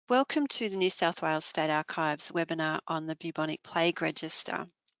Welcome to the New South Wales State Archives webinar on the Bubonic Plague Register.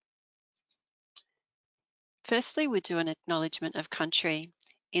 Firstly, we do an acknowledgement of country.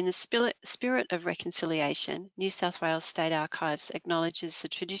 In the spirit of reconciliation, New South Wales State Archives acknowledges the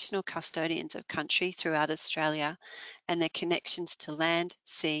traditional custodians of country throughout Australia and their connections to land,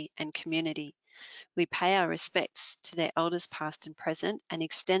 sea and community. We pay our respects to their elders past and present and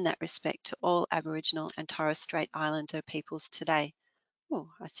extend that respect to all Aboriginal and Torres Strait Islander peoples today. Oh,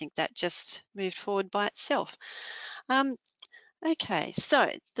 I think that just moved forward by itself. Okay,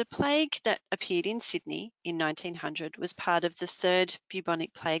 so the plague that appeared in Sydney in 1900 was part of the third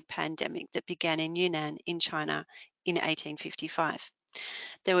bubonic plague pandemic that began in Yunnan in China in 1855.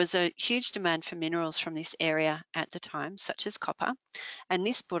 There was a huge demand for minerals from this area at the time, such as copper, and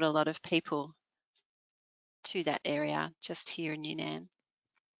this brought a lot of people to that area just here in Yunnan.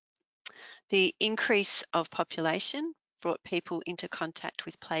 The increase of population brought people into contact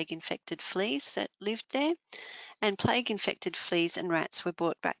with plague-infected fleas that lived there, and plague-infected fleas and rats were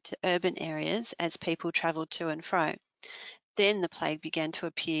brought back to urban areas as people travelled to and fro. Then the plague began to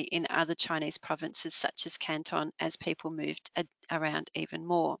appear in other Chinese provinces such as Canton as people moved around even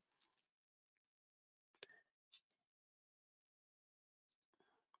more.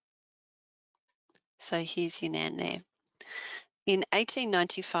 So here's Yunnan there. In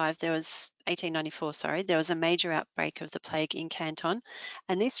 1894, there was a major outbreak of the plague in Canton,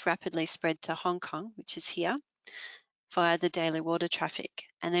 and this rapidly spread to Hong Kong, which is here, via the daily water traffic.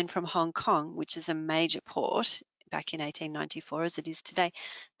 And then from Hong Kong, which is a major port back in 1894 as it is today,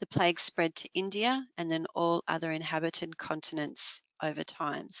 the plague spread to India and then all other inhabited continents over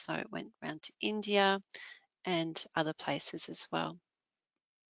time. So it went round to India and other places as well.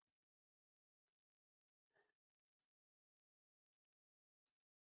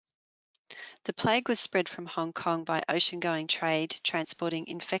 The plague was spread from Hong Kong by ocean-going trade, transporting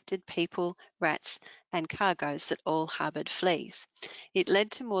infected people, rats, and cargoes that all harboured fleas. It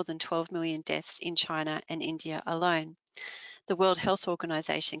led to more than 12 million deaths in China and India alone. The World Health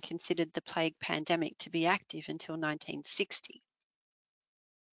Organization considered the plague pandemic to be active until 1960.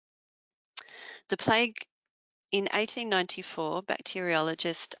 The plague in 1894,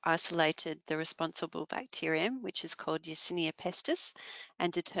 bacteriologists isolated the responsible bacterium, which is called Yersinia pestis,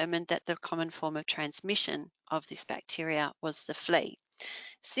 and determined that the common form of transmission of this bacteria was the flea.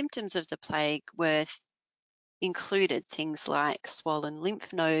 Symptoms of the plague included things like swollen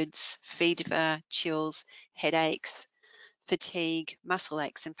lymph nodes, fever, chills, headaches, fatigue, muscle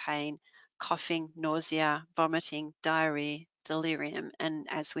aches and pain, coughing, nausea, vomiting, diarrhea, delirium, and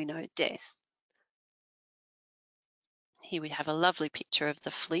as we know, death. Here we have a lovely picture of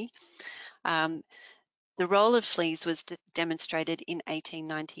the flea. The role of fleas was demonstrated in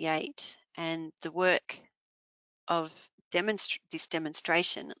 1898, and the work of this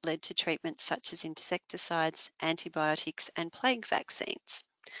demonstration led to treatments such as insecticides, antibiotics, and plague vaccines.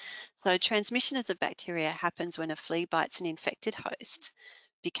 So transmission of the bacteria happens when a flea bites an infected host,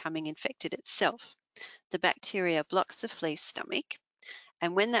 becoming infected itself. The bacteria blocks the flea's stomach,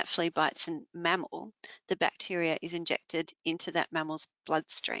 and when that flea bites a mammal, the bacteria is injected into that mammal's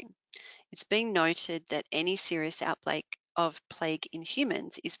bloodstream. It's been noted that any serious outbreak of plague in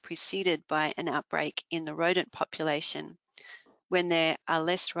humans is preceded by an outbreak in the rodent population. When there are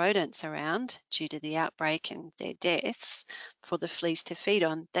less rodents around due to the outbreak and their deaths for the fleas to feed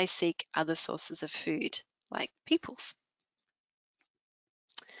on, they seek other sources of food, like people's.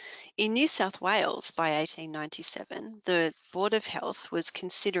 In New South Wales by 1897, the Board of Health was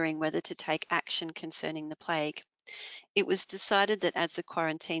considering whether to take action concerning the plague. It was decided that as the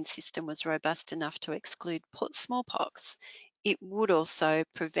quarantine system was robust enough to exclude smallpox, it would also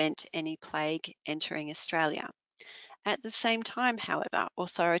prevent any plague entering Australia. At the same time, however,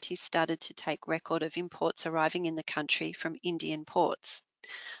 authorities started to take record of imports arriving in the country from Indian ports.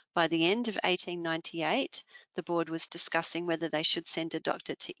 By the end of 1898, the board was discussing whether they should send a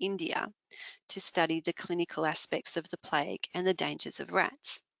doctor to India to study the clinical aspects of the plague and the dangers of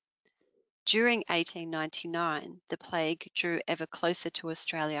rats. During 1899, the plague drew ever closer to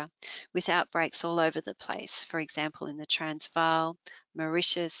Australia, with outbreaks all over the place, for example in the Transvaal,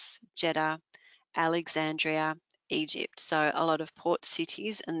 Mauritius, Jeddah, Alexandria, Egypt, so a lot of port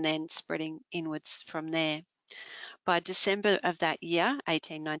cities and then spreading inwards from there. By December of that year,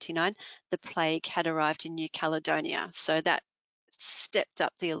 1899, the plague had arrived in New Caledonia, so that stepped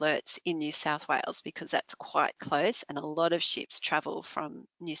up the alerts in New South Wales because that's quite close and a lot of ships travel from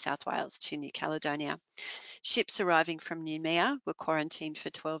New South Wales to New Caledonia. Ships arriving from Noumea were quarantined for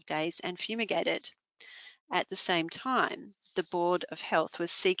 12 days and fumigated. At the same time, the Board of Health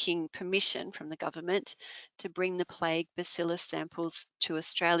was seeking permission from the government to bring the plague bacillus samples to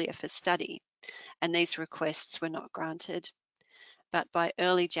Australia for study, and these requests were not granted. But by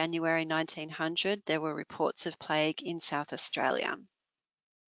early January 1900, there were reports of plague in South Australia.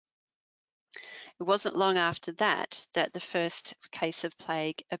 It wasn't long after that that the first case of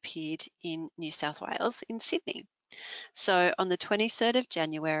plague appeared in New South Wales in Sydney. So on the 23rd of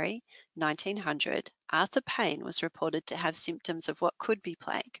January 1900, Arthur Payne was reported to have symptoms of what could be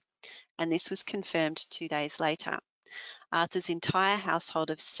plague, and this was confirmed 2 days later. Arthur's entire household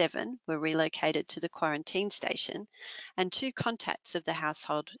of 7 were relocated to the quarantine station, and 2 contacts of the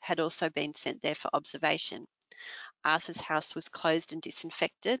household had also been sent there for observation. Arthur's house was closed and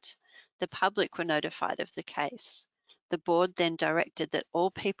disinfected. The public were notified of the case. The board then directed that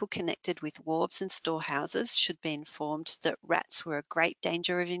all people connected with wharves and storehouses should be informed that rats were a great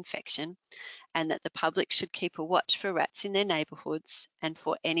danger of infection, and that the public should keep a watch for rats in their neighbourhoods and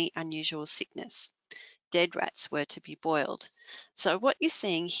for any unusual sickness. Dead rats were to be boiled. So what you're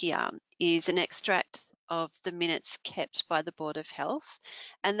seeing here is an extract of the minutes kept by the Board of Health,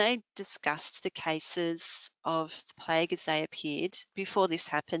 and they discussed the cases of the plague as they appeared. Before this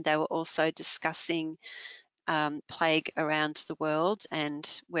happened, they were also discussing plague around the world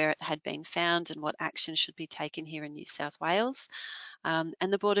and where it had been found and what action should be taken here in New South Wales. And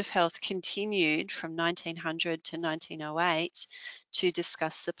the Board of Health continued from 1900 to 1908 to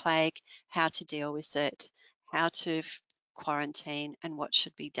discuss the plague, how to deal with it, how to quarantine, and what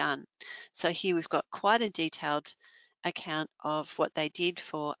should be done. So here we've got quite a detailed account of what they did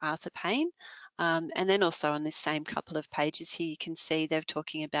for Arthur Payne. And then also on this same couple of pages here, you can see they're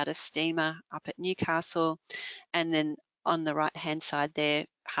talking about a steamer up at Newcastle. And then on the right-hand side there,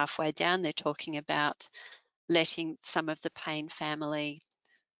 halfway down, they're talking about letting some of the Payne family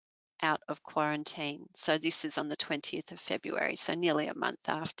out of quarantine. So this is on the 20th of February, so nearly a month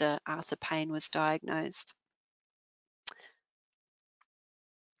after Arthur Payne was diagnosed.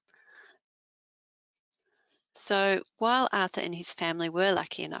 So while Arthur and his family were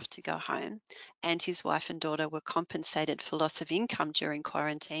lucky enough to go home, and his wife and daughter were compensated for loss of income during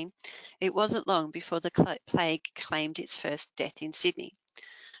quarantine, it wasn't long before the plague claimed its first death in Sydney.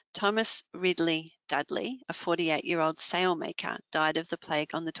 Thomas Ridley Dudley, a 48-year-old sailmaker, died of the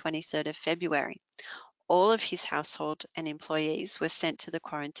plague on the 23rd of February. All of his household and employees were sent to the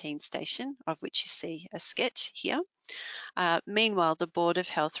quarantine station, of which you see a sketch here. Meanwhile, the Board of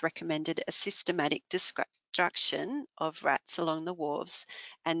Health recommended a systematic destruction of rats along the wharves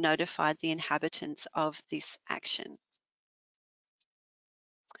and notified the inhabitants of this action.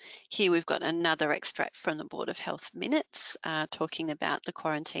 Here we've got another extract from the Board of Health minutes talking about the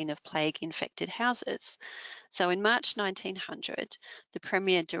quarantine of plague-infected houses. So in March 1900, the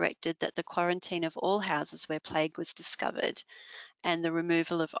Premier directed that the quarantine of all houses where plague was discovered and the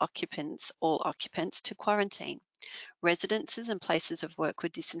removal of all occupants to quarantine. Residences and places of work were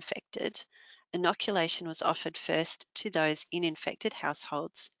disinfected. Inoculation was offered first to those in infected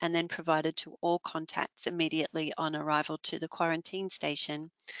households and then provided to all contacts immediately on arrival to the quarantine station.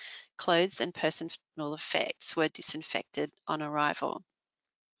 Clothes and personal effects were disinfected on arrival.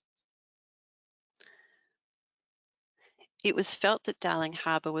 It was felt that Darling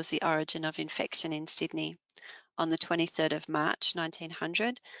Harbour was the origin of infection in Sydney. On the 23rd of March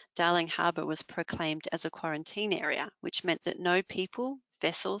 1900, Darling Harbour was proclaimed as a quarantine area, which meant that no people,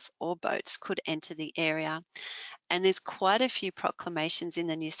 vessels or boats could enter the area. And there's quite a few proclamations in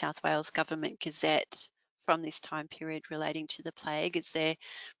the New South Wales Government Gazette from this time period relating to the plague, as they're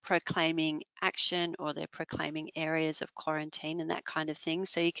proclaiming action or they're proclaiming areas of quarantine and that kind of thing.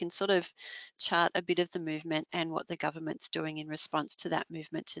 So you can sort of chart a bit of the movement and what the government's doing in response to that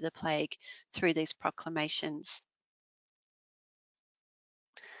movement to the plague through these proclamations.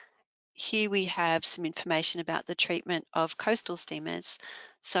 Here we have some information about the treatment of coastal steamers.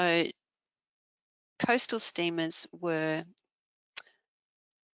 So coastal steamers were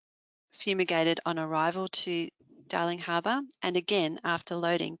fumigated on arrival to Darling Harbour, and again after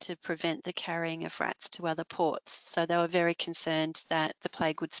loading to prevent the carrying of rats to other ports. So they were very concerned that the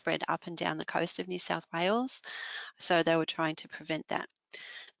plague would spread up and down the coast of New South Wales, so they were trying to prevent that.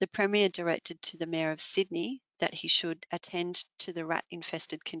 The Premier directed to the Mayor of Sydney that he should attend to the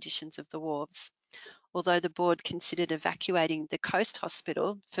rat-infested conditions of the wharves. Although the board considered evacuating the Coast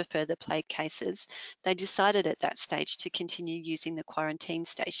Hospital for further plague cases, they decided at that stage to continue using the quarantine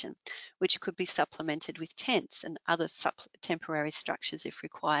station, which could be supplemented with tents and other temporary structures if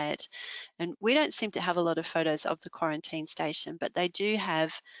required. And we don't seem to have a lot of photos of the quarantine station, but they do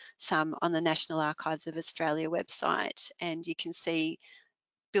have some on the National Archives of Australia website, and you can see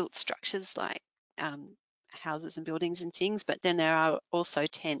built structures like houses and buildings and things, but then there are also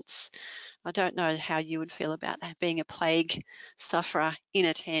tents. I don't know how you would feel about being a plague sufferer in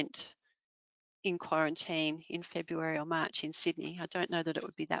a tent in quarantine in February or March in Sydney. I don't know that it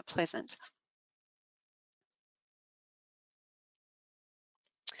would be that pleasant.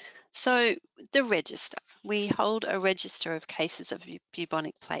 So the register, we hold a register of cases of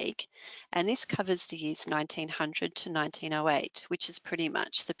bubonic plague, and this covers the years 1900 to 1908, which is pretty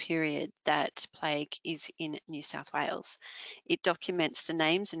much the period that plague is in New South Wales. It documents the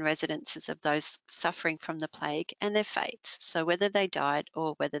names and residences of those suffering from the plague and their fate, so whether they died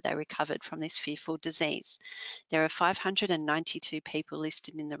or whether they recovered from this fearful disease. There are 592 people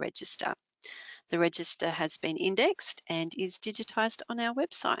listed in the register. The register has been indexed and is digitised on our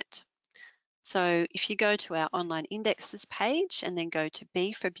website. So if you go to our online indexes page and then go to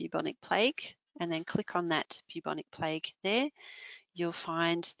B for bubonic plague and then click on that bubonic plague there, you'll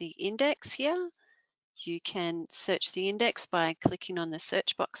find the index here. You can search the index by clicking on the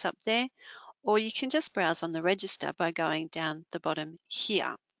search box up there, or you can just browse on the register by going down the bottom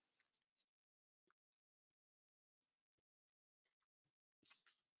here.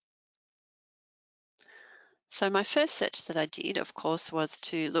 So my first search that I did, of course, was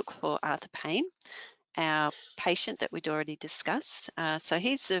to look for Arthur Payne, our patient that we'd already discussed. So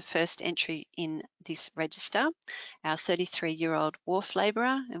he's the first entry in this register, our 33-year-old wharf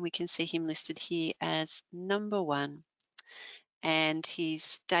labourer, and we can see him listed here as number 1. And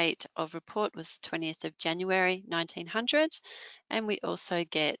his date of report was the 20th of January 1900, and we also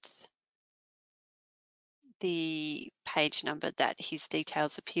get the page number that his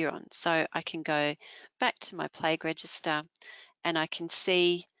details appear on. So I can go back to my plague register and I can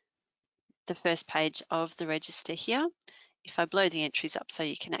see the first page of the register here. If I blow the entries up so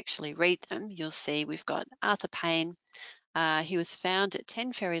you can actually read them, you'll see we've got Arthur Payne. He was found at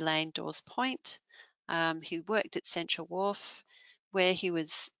 10 Ferry Lane, Dawes Point. He worked at Central Wharf, where he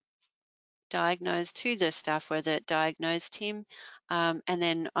was diagnosed, who the staff were that diagnosed him. And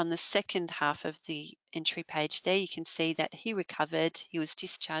then on the second half of the entry page there, you can see that he recovered. He was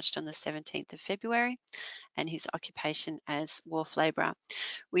discharged on the 17th of February and his occupation as wharf labourer.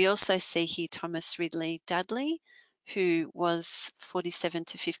 We also see here Thomas Ridley Dudley, who was 47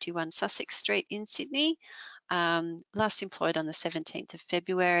 to 51 Sussex Street in Sydney, last employed on the 17th of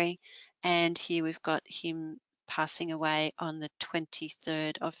February. And here we've got him passing away on the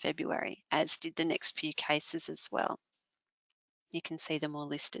 23rd of February, as did the next few cases as well. You can see them all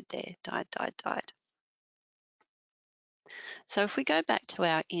listed there, died, died, died. So if we go back to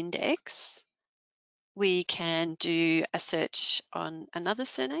our index, we can do a search on another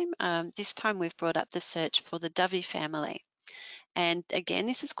surname. This time we've brought up the search for the Dovey family. And again,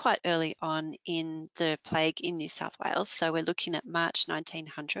 this is quite early on in the plague in New South Wales. So we're looking at March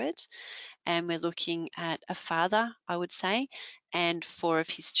 1900, and we're looking at a father, I would say, and 4 of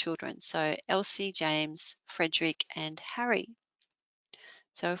his children. So Elsie, James, Frederick, and Harry.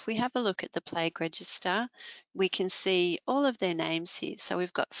 So if we have a look at the plague register, we can see all of their names here. So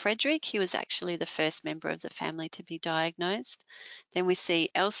we've got Frederick, he was actually the first member of the family to be diagnosed. Then we see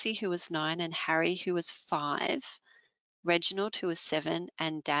Elsie, who was 9, and Harry, who was 5. Reginald, who was 7,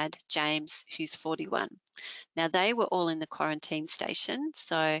 and Dad, James, who's 41. Now, they were all in the quarantine station,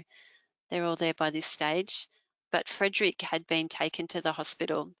 so they're all there by this stage. But Frederick had been taken to the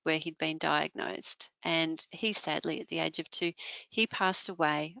hospital where he'd been diagnosed, and he sadly, at the age of 2, he passed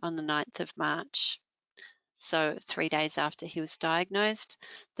away on the 9th of March. So 3 days after he was diagnosed.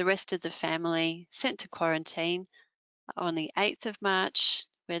 The rest of the family sent to quarantine on the 8th of March,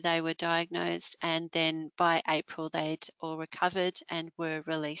 where they were diagnosed, and then by April they'd all recovered and were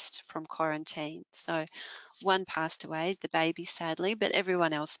released from quarantine. So 1 passed away, the baby sadly, but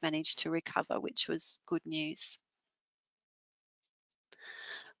everyone else managed to recover, which was good news.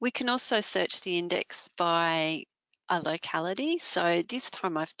 We can also search the index by a locality. So this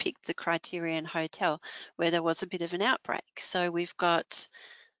time I've picked the Criterion Hotel, where there was a bit of an outbreak. So we've got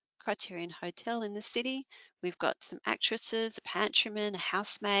Criterion Hotel in the city. We've got some actresses, a pantryman, a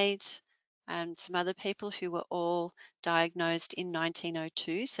housemaid, and some other people who were all diagnosed in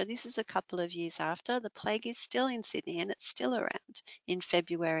 1902. So this is a couple of years after. The plague is still in Sydney and it's still around in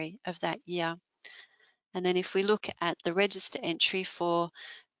February of that year. And then if we look at the register entry for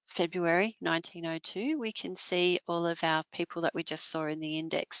February 1902, we can see all of our people that we just saw in the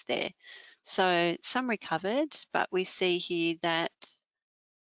index there. So some recovered, but we see here that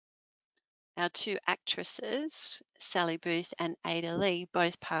our 2 actresses, Sally Booth and Ada Lee,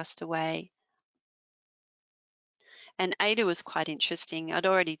 both passed away. And Ada was quite interesting. I'd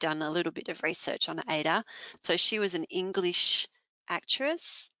already done a little bit of research on Ada. So she was an English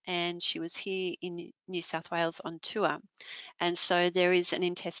actress, and she was here in New South Wales on tour. And so there is an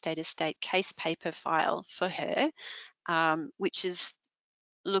intestate estate case paper file for her, which is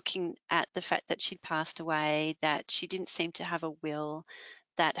looking at the fact that she'd passed away, that she didn't seem to have a will,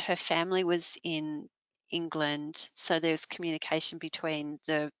 that her family was in England. So there's communication between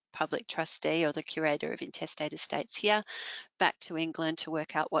the public trustee or the curator of intestate estates here back to England to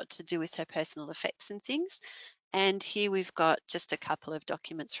work out what to do with her personal effects and things. And here we've got just a couple of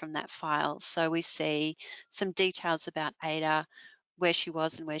documents from that file. So we see some details about Ada, where she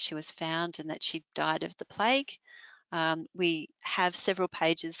was and where she was found, and that she died of the plague. We have several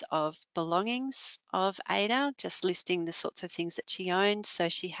pages of belongings of Ada, just listing the sorts of things that she owned. So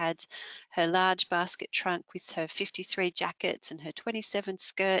she had her large basket trunk with her 53 jackets and her 27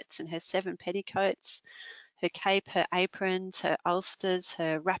 skirts and her 7 petticoats, her cape, her aprons, her ulsters,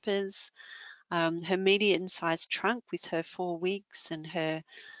 her wrappers, her medium-sized trunk with her 4 wigs and her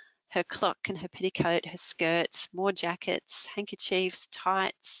clock and her petticoat, her skirts, more jackets, handkerchiefs,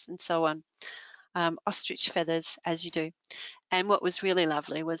 tights, and so on. Ostrich feathers, as you do. And what was really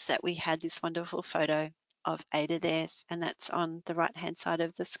lovely was that we had this wonderful photo of Ada there, and that's on the right-hand side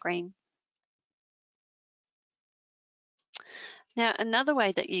of the screen. Now, another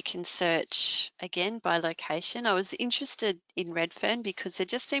way that you can search, again, by location, I was interested in Redfern because there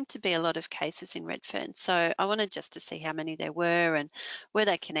just seemed to be a lot of cases in Redfern. So I wanted just to see how many there were and were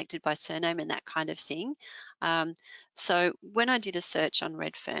they connected by surname and that kind of thing. So when I did a search on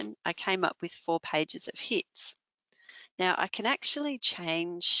Redfern, I came up with 4 pages of hits. Now, I can actually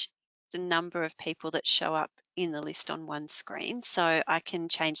change the number of people that show up in the list on one screen. So I can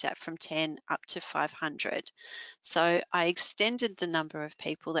change that from 10 up to 500. So I extended the number of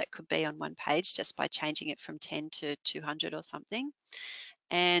people that could be on one page just by changing it from 10 to 200 or something.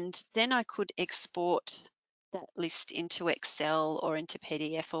 And then I could export that list into Excel or into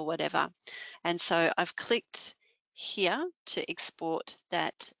PDF or whatever. And so I've clicked here to export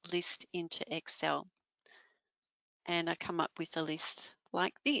that list into Excel. And I come up with a list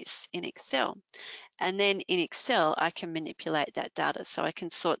like this in Excel. And then in Excel, I can manipulate that data. So I can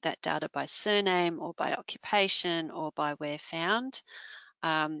sort that data by surname or by occupation or by where found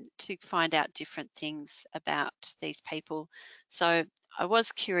to find out different things about these people. So I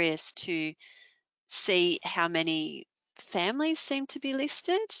was curious to see how many families seem to be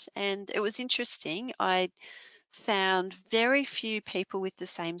listed, and it was interesting. I found very few people with the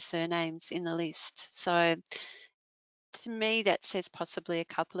same surnames in the list. So to me, that says possibly a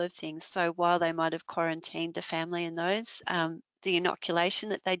couple of things. So while they might have quarantined the family and those, the inoculation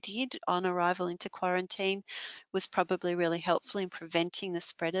that they did on arrival into quarantine was probably really helpful in preventing the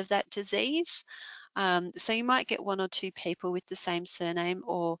spread of that disease. So you might get 1 or 2 people with the same surname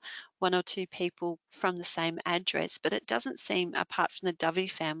or 1 or 2 people from the same address, but it doesn't seem, apart from the Dovey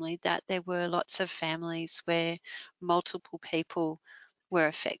family, that there were lots of families where multiple people were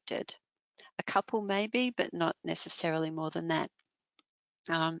affected. A couple maybe, but not necessarily more than that.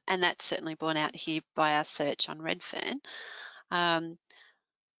 And that's certainly borne out here by our search on Redfern.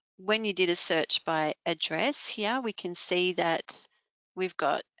 When you did a search by address here, we can see that we've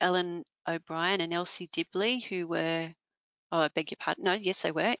got Ellen O'Brien and Elsie Dibley who were, oh, I beg your pardon, no, yes,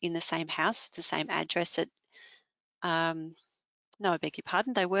 they were in the same house, the same address at, no, I beg your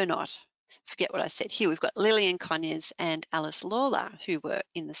pardon, they were not. Forget what I said. Here we've got Lillian Conyers and Alice Lawler who were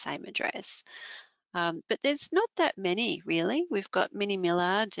in the same address. But there's not that many, really. We've got Minnie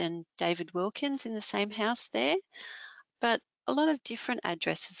Millard and David Wilkins in the same house there, but a lot of different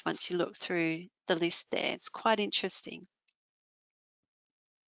addresses once you look through the list there. It's quite interesting.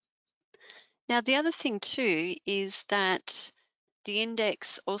 Now, the other thing too is that the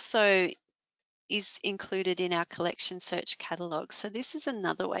index also is included in our collection search catalogue. So this is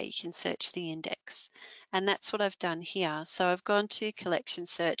another way you can search the index. And that's what I've done here. So I've gone to collection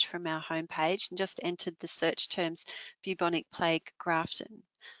search from our homepage and just entered the search terms bubonic plague Grafton,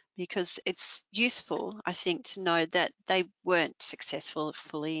 because it's useful, I think, to know that they weren't successful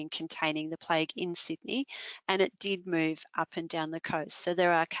fully in containing the plague in Sydney, and it did move up and down the coast. So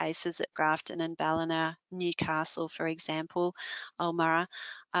there are cases at Grafton and Ballina, Newcastle, for example, Ulmarra.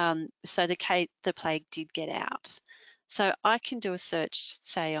 So the plague did get out. So I can do a search,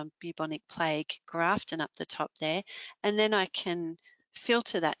 say, on bubonic plague Grafton up the top there, and then I can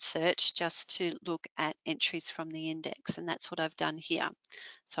filter that search just to look at entries from the index, and that's what I've done here.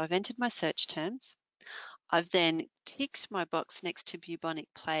 So I've entered my search terms. I've then ticked my box next to bubonic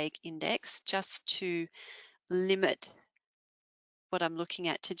plague index just to limit what I'm looking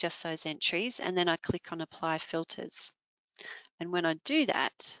at to just those entries, and then I click on apply filters. And when I do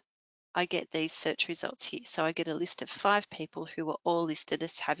that, I get these search results here. So I get a list of 5 people who were all listed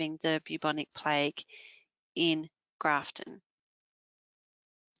as having the bubonic plague in Grafton.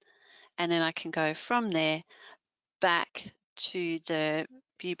 And then I can go from there back to the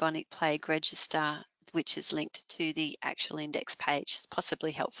bubonic plague register, which is linked to the actual index page. It's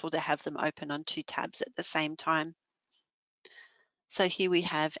possibly helpful to have them open on 2 tabs at the same time. So here we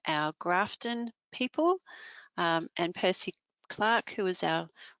have our Grafton people, and Percy Clark, who was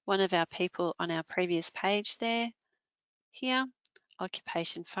one of our people on our previous page there. Here,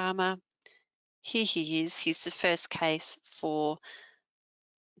 occupation farmer. Here he is. He's the first case for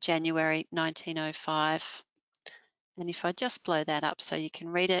January 1905. And if I just blow that up so you can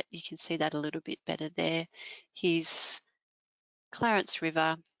read it, you can see that a little bit better there. He's Clarence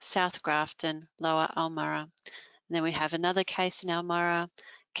River, South Grafton, Lower Almurra. And then we have another case in Almurra,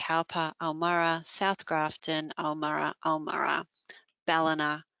 Cowper, Almurra, South Grafton, Almurra,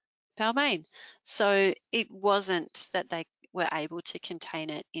 Ballina, Balmain. So it wasn't that they were able to contain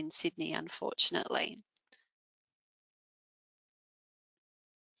it in Sydney, unfortunately.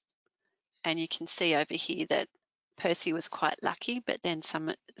 And you can see over here that Percy was quite lucky, but then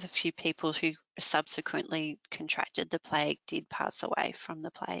a few people who subsequently contracted the plague did pass away from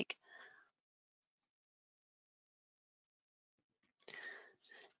the plague.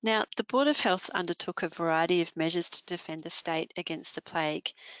 Now, the Board of Health undertook a variety of measures to defend the state against the plague,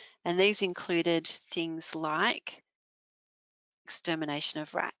 and these included things like extermination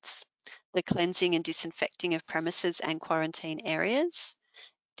of rats, the cleansing and disinfecting of premises and quarantine areas,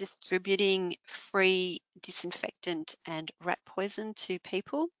 distributing free disinfectant and rat poison to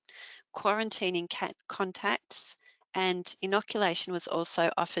people, quarantining cat contacts, and inoculation was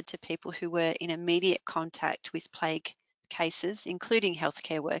also offered to people who were in immediate contact with plague cases, including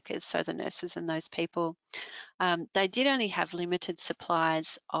healthcare workers, so the nurses and those people. They did only have limited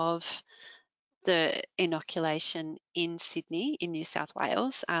supplies of the inoculation in Sydney, in New South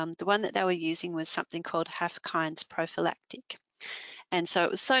Wales. The one that they were using was something called Half-Kind's prophylactic. And so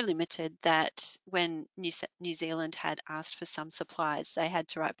it was so limited that when New Zealand had asked for some supplies, they had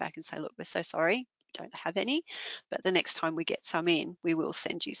to write back and say, look, we're so sorry, we don't have any, but the next time we get some in, we will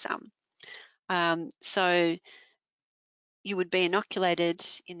send you some. So you would be inoculated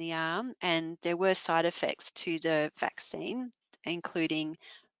in the arm, and there were side effects to the vaccine, including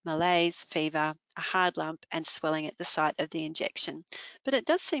malaise, fever, a hard lump, and swelling at the site of the injection. But it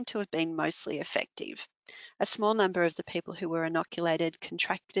does seem to have been mostly effective. A small number of the people who were inoculated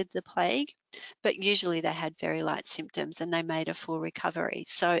contracted the plague, but usually they had very light symptoms and they made a full recovery.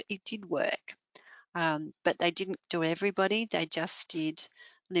 So it did work. But they didn't do everybody, they just did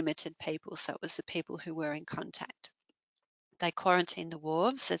limited people. So it was the people who were in contact. They quarantined the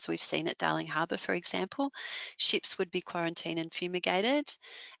wharves, as we've seen at Darling Harbour, for example. Ships would be quarantined and fumigated,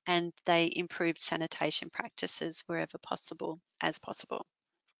 and they improved sanitation practices wherever possible, as possible.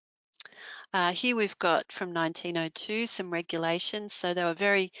 Here we've got from 1902 some regulations. So they were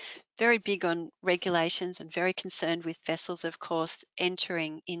very, very big on regulations and very concerned with vessels, of course,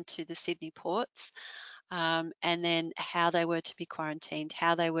 entering into the Sydney ports, and then how they were to be quarantined,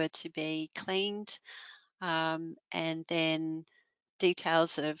 how they were to be cleaned, and then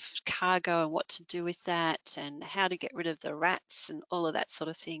details of cargo and what to do with that and how to get rid of the rats and all of that sort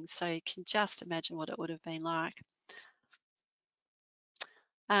of thing. So you can just imagine what it would have been like.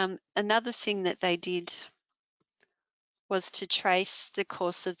 Another thing that they did was to trace the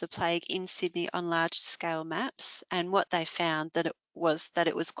course of the plague in Sydney on large scale maps, and what they found that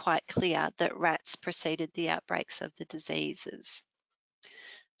it was quite clear that rats preceded the outbreaks of the diseases.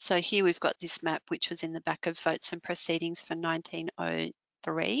 So here we've got this map which was in the back of Votes and Proceedings for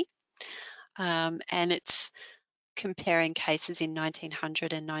 1903, and it's comparing cases in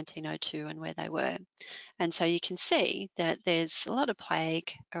 1900 and 1902 and where they were. And so you can see that there's a lot of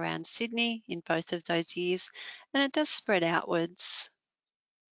plague around Sydney in both of those years, and it does spread outwards.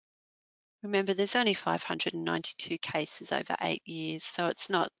 Remember, there's only 592 cases over 8 years, so it's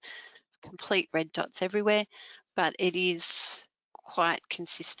not complete red dots everywhere, but it is quite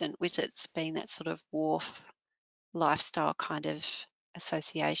consistent with its being that sort of wharf lifestyle kind of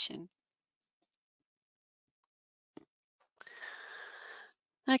association.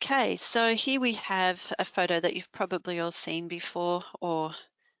 Okay, so here we have a photo that you've probably all seen before, or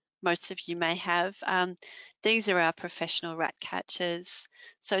most of you may have. These are our professional rat catchers.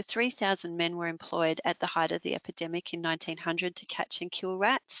 So 3,000 men were employed at the height of the epidemic in 1900 to catch and kill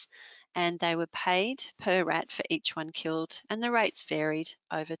rats, and they were paid per rat for each one killed, and the rates varied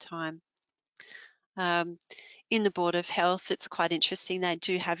over time. In the Board of Health, it's quite interesting. They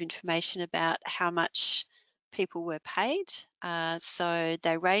do have information about how much people were paid. So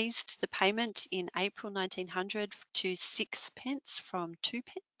they raised the payment in April 1900 to 6 pence from 2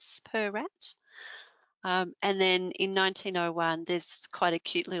 pence per rat. And then in 1901, there's quite a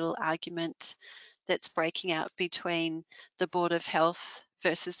cute little argument that's breaking out between the Board of Health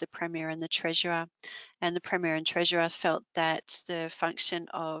versus the Premier and the Treasurer. And the Premier and Treasurer felt that the function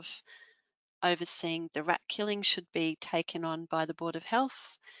of overseeing the rat killing should be taken on by the Board of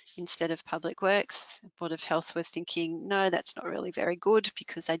Health instead of Public Works. The Board of Health was thinking, no, that's not really very good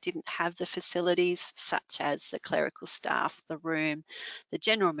because they didn't have the facilities such as the clerical staff, the room, the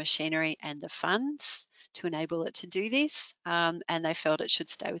general machinery and the funds to enable it to do this. And they felt it should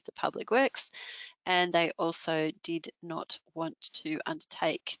stay with the Public Works. And they also did not want to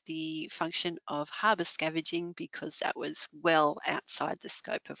undertake the function of harbour scavenging because that was well outside the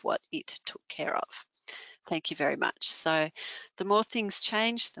scope of what it took care of. Thank you very much. So the more things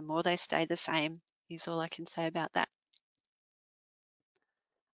change, the more they stay the same, is all I can say about that.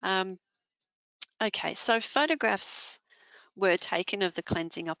 Okay, so photographs were taken of the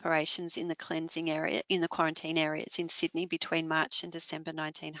cleansing operations in the cleansing area, in the quarantine areas in Sydney between March and December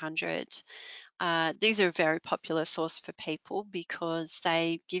 1900. These are a very popular source for people because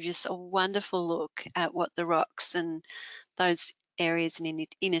they give us a wonderful look at what the rocks and those areas in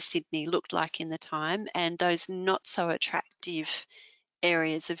inner Sydney looked like in the time, and those not so attractive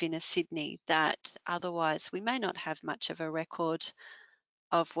areas of inner Sydney that otherwise we may not have much of a record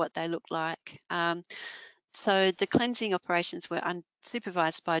of what they look like. So the cleansing operations were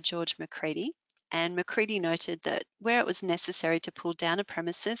unsupervised by George Macready, and Macready noted that where it was necessary to pull down a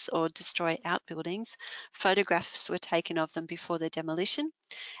premises or destroy outbuildings, photographs were taken of them before their demolition,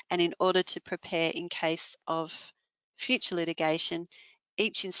 and in order to prepare in case of future litigation,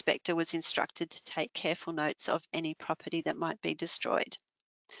 each inspector was instructed to take careful notes of any property that might be destroyed.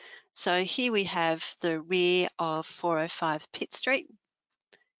 So here we have the rear of 405 Pitt Street.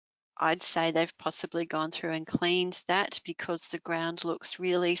 I'd say they've possibly gone through and cleaned that because the ground looks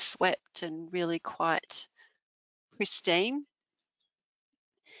really swept and really quite pristine.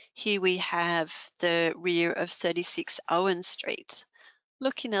 Here we have the rear of 36 Owen Street,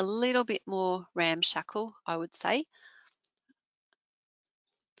 looking a little bit more ramshackle, I would say.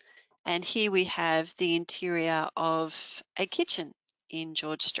 And here we have the interior of a kitchen in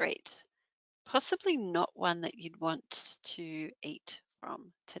George Street, possibly not one that you'd want to eat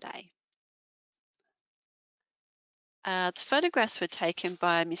from today. The photographs were taken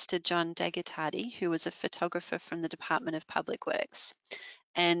by Mr. John Dagatati, who was a photographer from the Department of Public Works.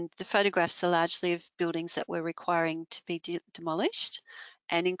 And the photographs are largely of buildings that were requiring to be demolished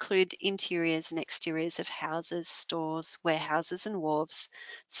and include interiors and exteriors of houses, stores, warehouses and wharves,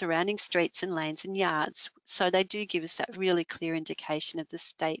 surrounding streets and lanes and yards. So they do give us that really clear indication of the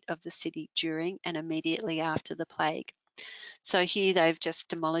state of the city during and immediately after the plague. So here they've just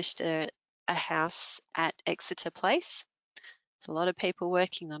demolished a house at Exeter Place. There's a lot of people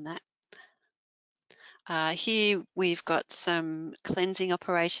working on that. Here we've got some cleansing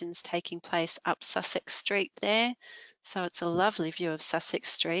operations taking place up Sussex Street there. So it's a lovely view of Sussex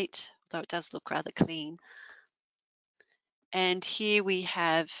Street, although it does look rather clean. And here we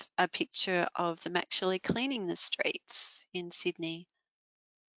have a picture of them actually cleaning the streets in Sydney.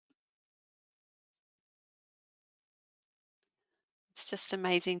 It's just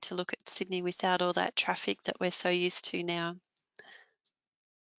amazing to look at Sydney without all that traffic that we're so used to now.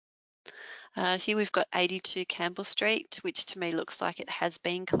 Here we've got 82 Campbell Street, which to me looks like it has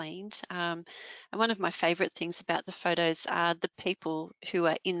been cleaned. And one of my favourite things about the photos are the people who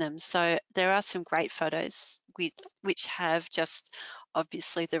are in them. So there are some great photos which have just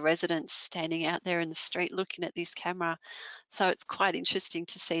obviously the residents standing out there in the street looking at this camera. So it's quite interesting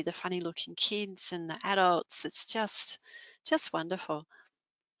to see the funny looking kids and the adults. It's just wonderful.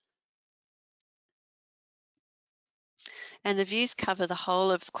 And the views cover the whole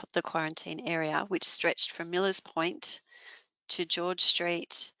of the quarantine area, which stretched from Millers Point to George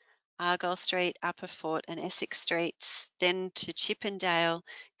Street, Argyle Street, Upper Fort and Essex Streets, then to Chippendale,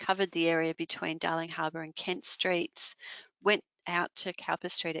 covered the area between Darling Harbour and Kent Streets, went out to Cowper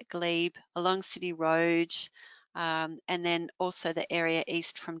Street at Glebe, along City Road, and then also the area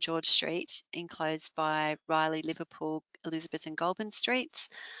east from George Street, enclosed by Riley, Liverpool, Elizabeth and Goulburn Streets,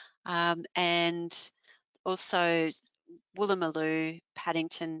 and also Woolloomooloo,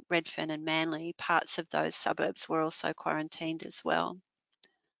 Paddington, Redfern and Manly, parts of those suburbs were also quarantined as well.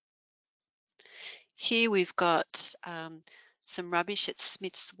 Here we've got some rubbish at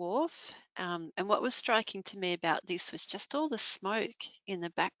Smith's Wharf, and what was striking to me about this was just all the smoke in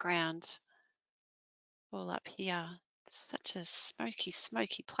the background, all up here. It's such a smoky,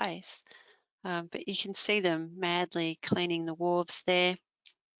 smoky place. But you can see them madly cleaning the wharves there.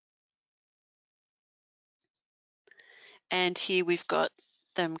 And here we've got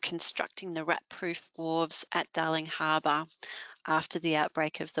them constructing the rat-proof wharves at Darling Harbour after the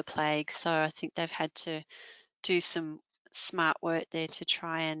outbreak of the plague. So I think they've had to do some smart work there to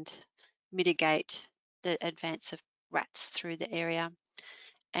try and mitigate the advance of rats through the area.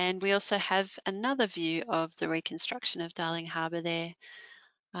 And we also have another view of the reconstruction of Darling Harbour there,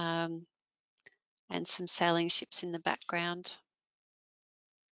 um, and some sailing ships in the background.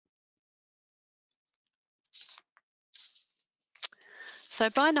 So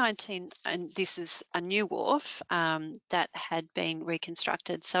by 19, and this is a new wharf that had been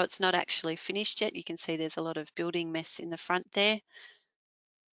reconstructed. So it's not actually finished yet. You can see there's a lot of building mess in the front there.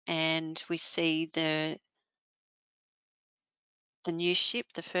 And we see the new ship,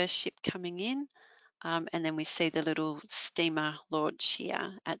 the first ship coming in. And then we see the little steamer launch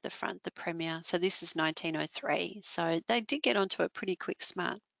here at the front, the Premier. So this is 1903. So they did get onto it pretty quick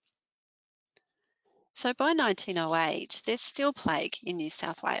smart. So by 1908, there's still plague in New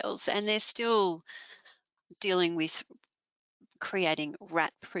South Wales, and they're still dealing with creating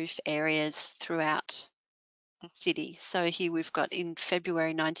rat-proof areas throughout the city. So here we've got in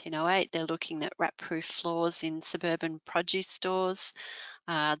February 1908, they're looking at rat-proof floors in suburban produce stores.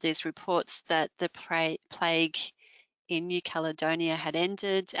 There's reports that the plague in New Caledonia had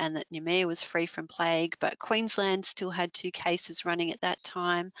ended and that Noumea was free from plague, but Queensland still had 2 cases running at that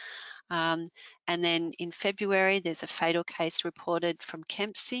time. And then in February, there's a fatal case reported from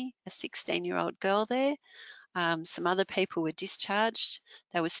Kempsey, a 16-year-old girl there. Some other people were discharged.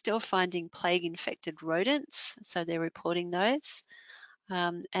 They were still finding plague-infected rodents, so they're reporting those.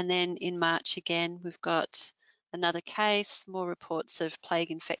 And then in March again, we've got another case, more reports of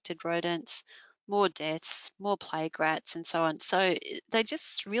plague-infected rodents, more deaths, more plague rats, and so on. So they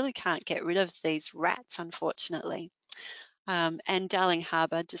just really can't get rid of these rats, unfortunately. And Darling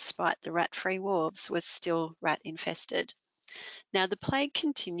Harbour, despite the rat-free wharves, was still rat-infested. Now, the plague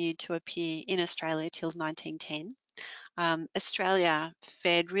continued to appear in Australia till 1910. Australia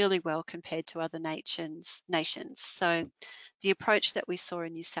fared really well compared to other nations. So the approach that we saw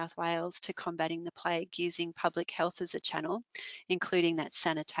in New South Wales to combating the plague using public health as a channel, including that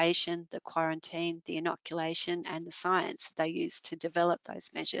sanitation, the quarantine, the inoculation, and the science they used to develop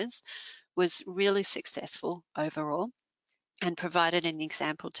those measures, was really successful overall and provided an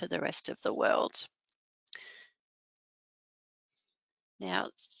example to the rest of the world. Now,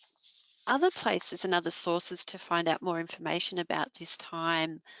 other places and other sources to find out more information about this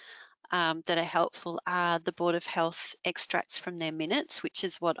time that are helpful are the Board of Health extracts from their minutes, which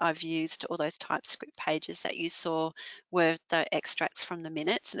is what I've used. All those TypeScript pages that you saw were the extracts from the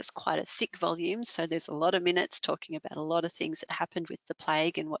minutes, and it's quite a thick volume, so there's a lot of minutes talking about a lot of things that happened with the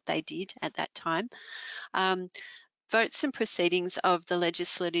plague and what they did at that time. Votes and proceedings of the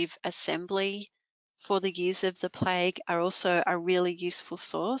Legislative Assembly for the years of the plague are also a really useful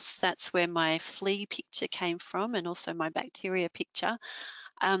source. That's where my flea picture came from, and also my bacteria picture.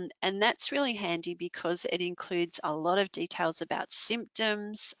 And that's really handy because it includes a lot of details about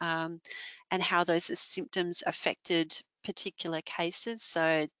symptoms and how those symptoms affected particular cases.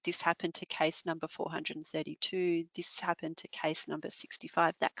 So this happened to case number 432, this happened to case number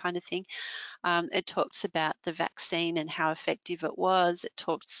 65, that kind of thing. It talks about the vaccine and how effective it was.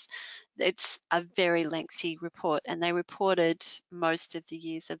 It's a very lengthy report, and they reported most of the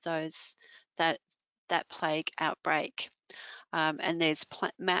years of that plague outbreak. And there's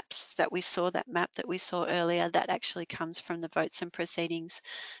maps that we saw, that map that we saw earlier, that actually comes from the votes and proceedings.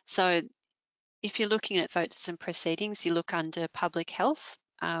 So if you're looking at votes and proceedings, you look under public health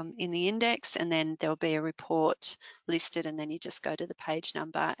in the index, and then there'll be a report listed, and then you just go to the page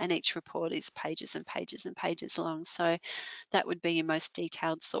number, and each report is pages and pages and pages long. So that would be your most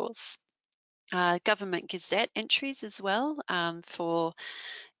detailed source. Government Gazette entries as well for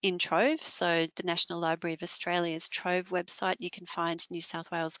in Trove. So the National Library of Australia's Trove website, you can find New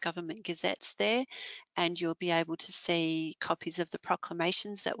South Wales Government Gazettes there, and you'll be able to see copies of the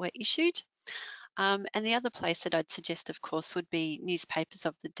proclamations that were issued. And the other place that I'd suggest, of course, would be newspapers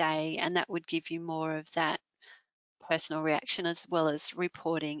of the day, and that would give you more of that personal reaction as well as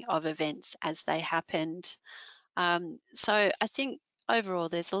reporting of events as they happened. So I think overall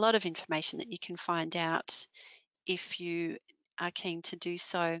there's a lot of information that you can find out if you are keen to do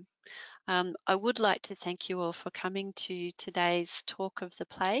so. I would like to thank you all for coming to today's talk of the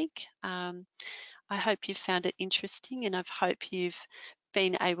plague. I hope you found it interesting, and I hope you've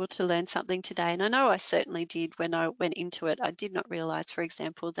been able to learn something today. And I know I certainly did when I went into it. I did not realise, for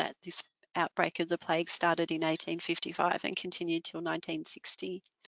example, that this outbreak of the plague started in 1855 and continued till 1960.